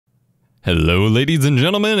Hello ladies and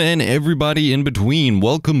gentlemen and everybody in between,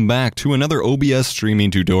 welcome back to another OBS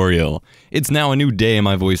streaming tutorial. It's now a new day,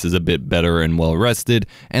 my voice is a bit better and well rested,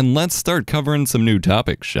 and let's start covering some new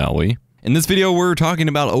topics, shall we? In this video we're talking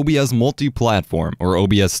about OBS Multiplatform, or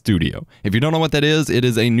OBS Studio. If you don't know what that is, it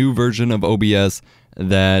is a new version of OBS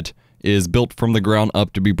that is built from the ground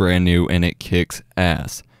up to be brand new, and it kicks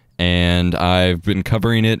ass. And I've been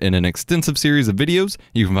covering it in an extensive series of videos.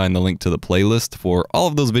 You can find the link to the playlist for all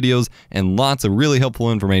of those videos and lots of really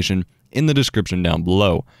helpful information in the description down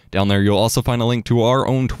below. Down there you'll also find a link to our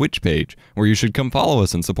own Twitch page, where you should come follow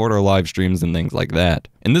us and support our live streams and things like that.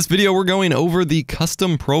 In this video we're going over the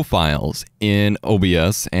custom profiles in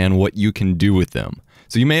OBS and what you can do with them.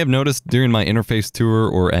 So you may have noticed during my interface tour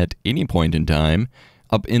or at any point in time,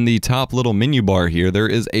 up in the top little menu bar here there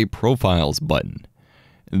is a profiles button.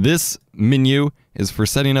 This menu is for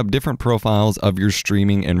setting up different profiles of your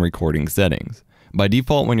streaming and recording settings. By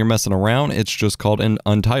default, when you're messing around, it's just called an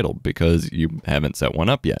untitled because you haven't set one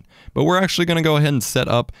up yet. But we're actually going to go ahead and set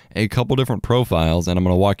up a couple different profiles, and I'm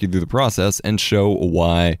going to walk you through the process and show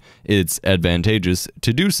why it's advantageous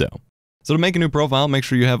to do so. So to make a new profile, make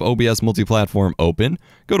sure you have OBS Multiplatform open,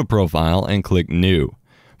 go to Profile, and click New.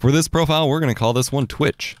 For this profile, we're going to call this one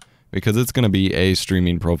Twitch, because it's going to be a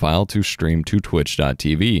streaming profile to stream to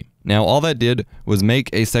twitch.tv. Now all that did was make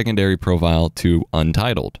a secondary profile to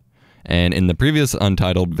Untitled. And in the previous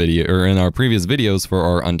Untitled video, or in our previous videos for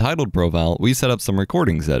our Untitled profile, we set up some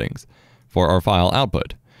recording settings for our file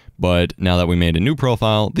output. But now that we made a new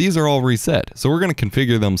profile, these are all reset. So we're going to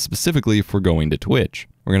configure them specifically for going to Twitch.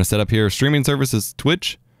 We're going to set up here streaming services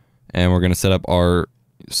Twitch, and we're going to set up our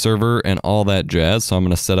server and all that jazz. So I'm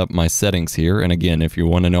going to set up my settings here, and again, if you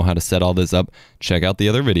want to know how to set all this up, check out the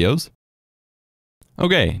other videos.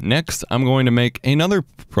 Okay, next I'm going to make another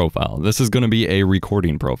profile. This is going to be a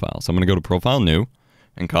recording profile. So I'm going to go to Profile New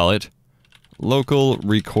and call it Local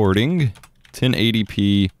Recording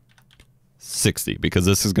 1080p 60, because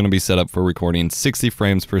this is going to be set up for recording 60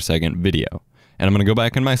 frames per second video. And I'm going to go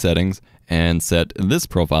back in my settings and set this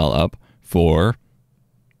profile up for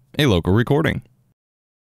a local recording.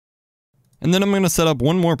 And then I'm going to set up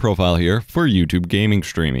one more profile here for YouTube gaming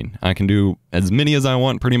streaming. I can do as many as I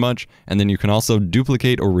want pretty much, and then you can also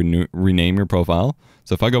duplicate or rename your profile.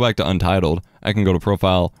 So if I go back to Untitled, I can go to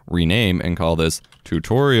Profile, Rename, and call this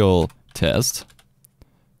Tutorial Test.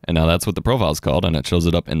 And now that's what the profile is called, and it shows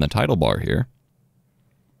it up in the title bar here.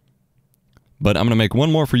 But I'm going to make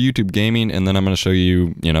one more for YouTube gaming, and then I'm going to show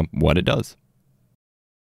you, what it does.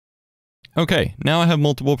 Okay, now I have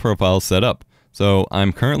multiple profiles set up. So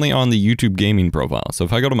I'm currently on the YouTube gaming profile. So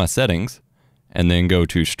if I go to my settings and then go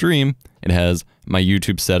to stream, it has my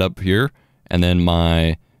YouTube setup here and then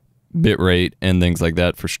my bitrate and things like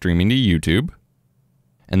that for streaming to YouTube.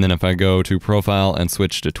 And then if I go to profile and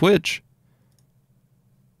switch to Twitch,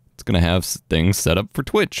 it's going to have things set up for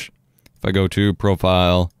Twitch. If I go to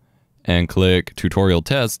profile and click tutorial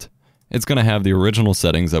test, it's going to have the original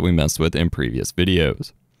settings that we messed with in previous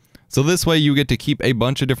videos. So this way you get to keep a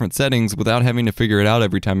bunch of different settings without having to figure it out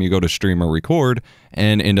every time you go to stream or record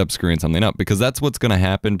and end up screwing something up. Because that's what's going to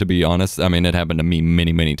happen, to be honest. I mean, it happened to me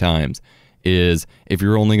many times. Is if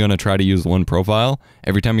you're only going to try to use one profile,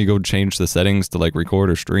 every time you go change the settings to like record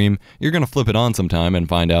or stream, you're going to flip it on sometime and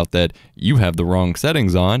find out that you have the wrong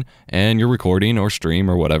settings on and your recording or stream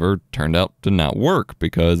or whatever turned out to not work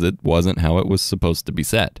because it wasn't how it was supposed to be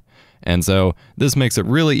set. And so this makes it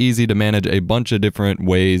really easy to manage a bunch of different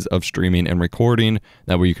ways of streaming and recording.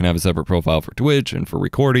 That way you can have a separate profile for Twitch and for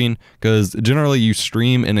recording, because generally you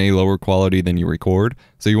stream in a lower quality than you record,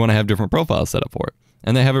 so you want to have different profiles set up for it.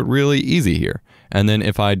 And they have it really easy here. And then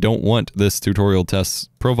if I don't want this tutorial test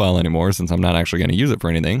profile anymore, since I'm not actually going to use it for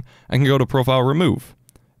anything, I can go to Profile Remove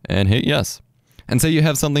and hit yes. And say you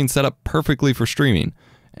have something set up perfectly for streaming,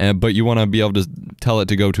 but you want to be able to tell it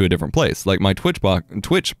to go to a different place. Like my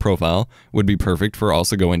Twitch profile would be perfect for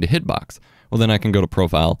also going to Hitbox. Well, then I can go to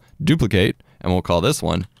Profile, Duplicate, and we'll call this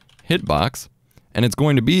one Hitbox. And it's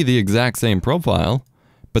going to be the exact same profile,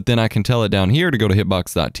 but then I can tell it down here to go to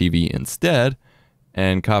hitbox.tv instead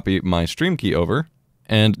and copy my stream key over.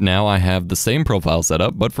 And now I have the same profile set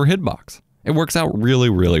up, but for Hitbox. It works out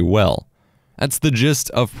really well. That's the gist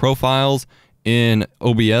of profiles in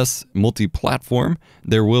OBS Multiplatform.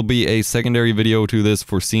 There will be a secondary video to this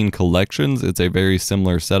for scene collections. It's a very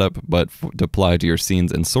similar setup, but to apply to your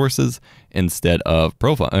scenes and sources instead of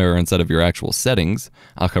instead of your actual settings.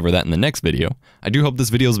 I'll cover that in the next video. I do hope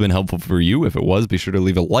this video has been helpful for you. If it was, be sure to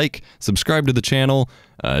leave a like, subscribe to the channel,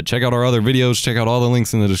 check out our other videos, check out all the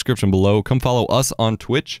links in the description below. Come follow us on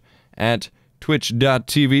Twitch at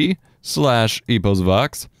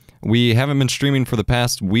twitch.tv/eposvox. We haven't been streaming for the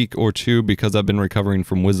past week or two because I've been recovering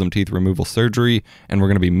from wisdom teeth removal surgery, and we're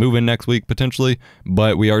going to be moving next week potentially,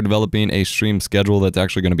 but we are developing a stream schedule that's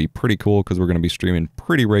actually going to be pretty cool because we're going to be streaming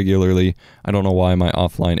pretty regularly. I don't know why my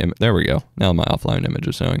offline there we go. Now my offline image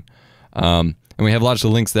is showing. And we have lots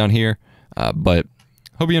of links down here, but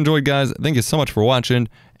hope you enjoyed, guys. Thank you so much for watching,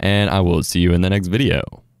 and I will see you in the next video.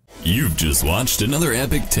 You've just watched another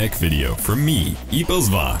epic tech video from me,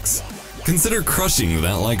 EposVox. Consider crushing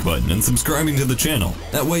that like button and subscribing to the channel.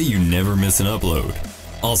 That way you never miss an upload.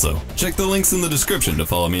 Also, check the links in the description to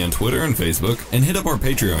follow me on Twitter and Facebook, and hit up our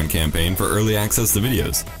Patreon campaign for early access to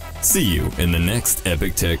videos. See you in the next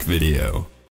epic tech video.